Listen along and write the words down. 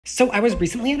So I was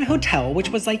recently at a hotel, which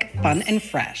was like fun and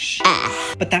fresh.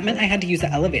 But that meant I had to use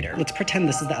the elevator. Let's pretend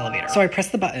this is the elevator. So I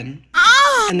pressed the button,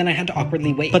 and then I had to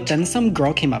awkwardly wait. But then some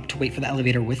girl came up to wait for the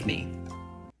elevator with me.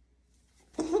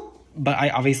 But I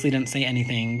obviously didn't say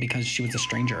anything because she was a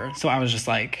stranger. So I was just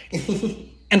like...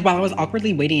 And while I was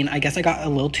awkwardly waiting, I guess I got a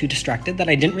little too distracted that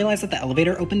I didn't realize that the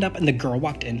elevator opened up and the girl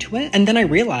walked into it. And then I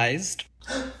realized...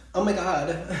 Oh my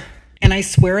god. And I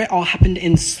swear it all happened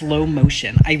in slow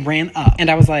motion. I ran up and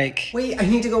I was like... Wait, I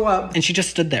need to go up. And she just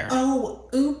stood there. Oh,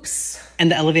 oops. And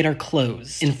the elevator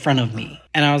closed in front of me.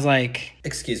 And I was like...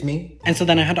 Excuse me? And so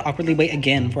then I had to awkwardly wait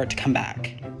again for it to come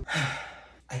back.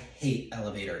 I hate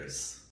elevators.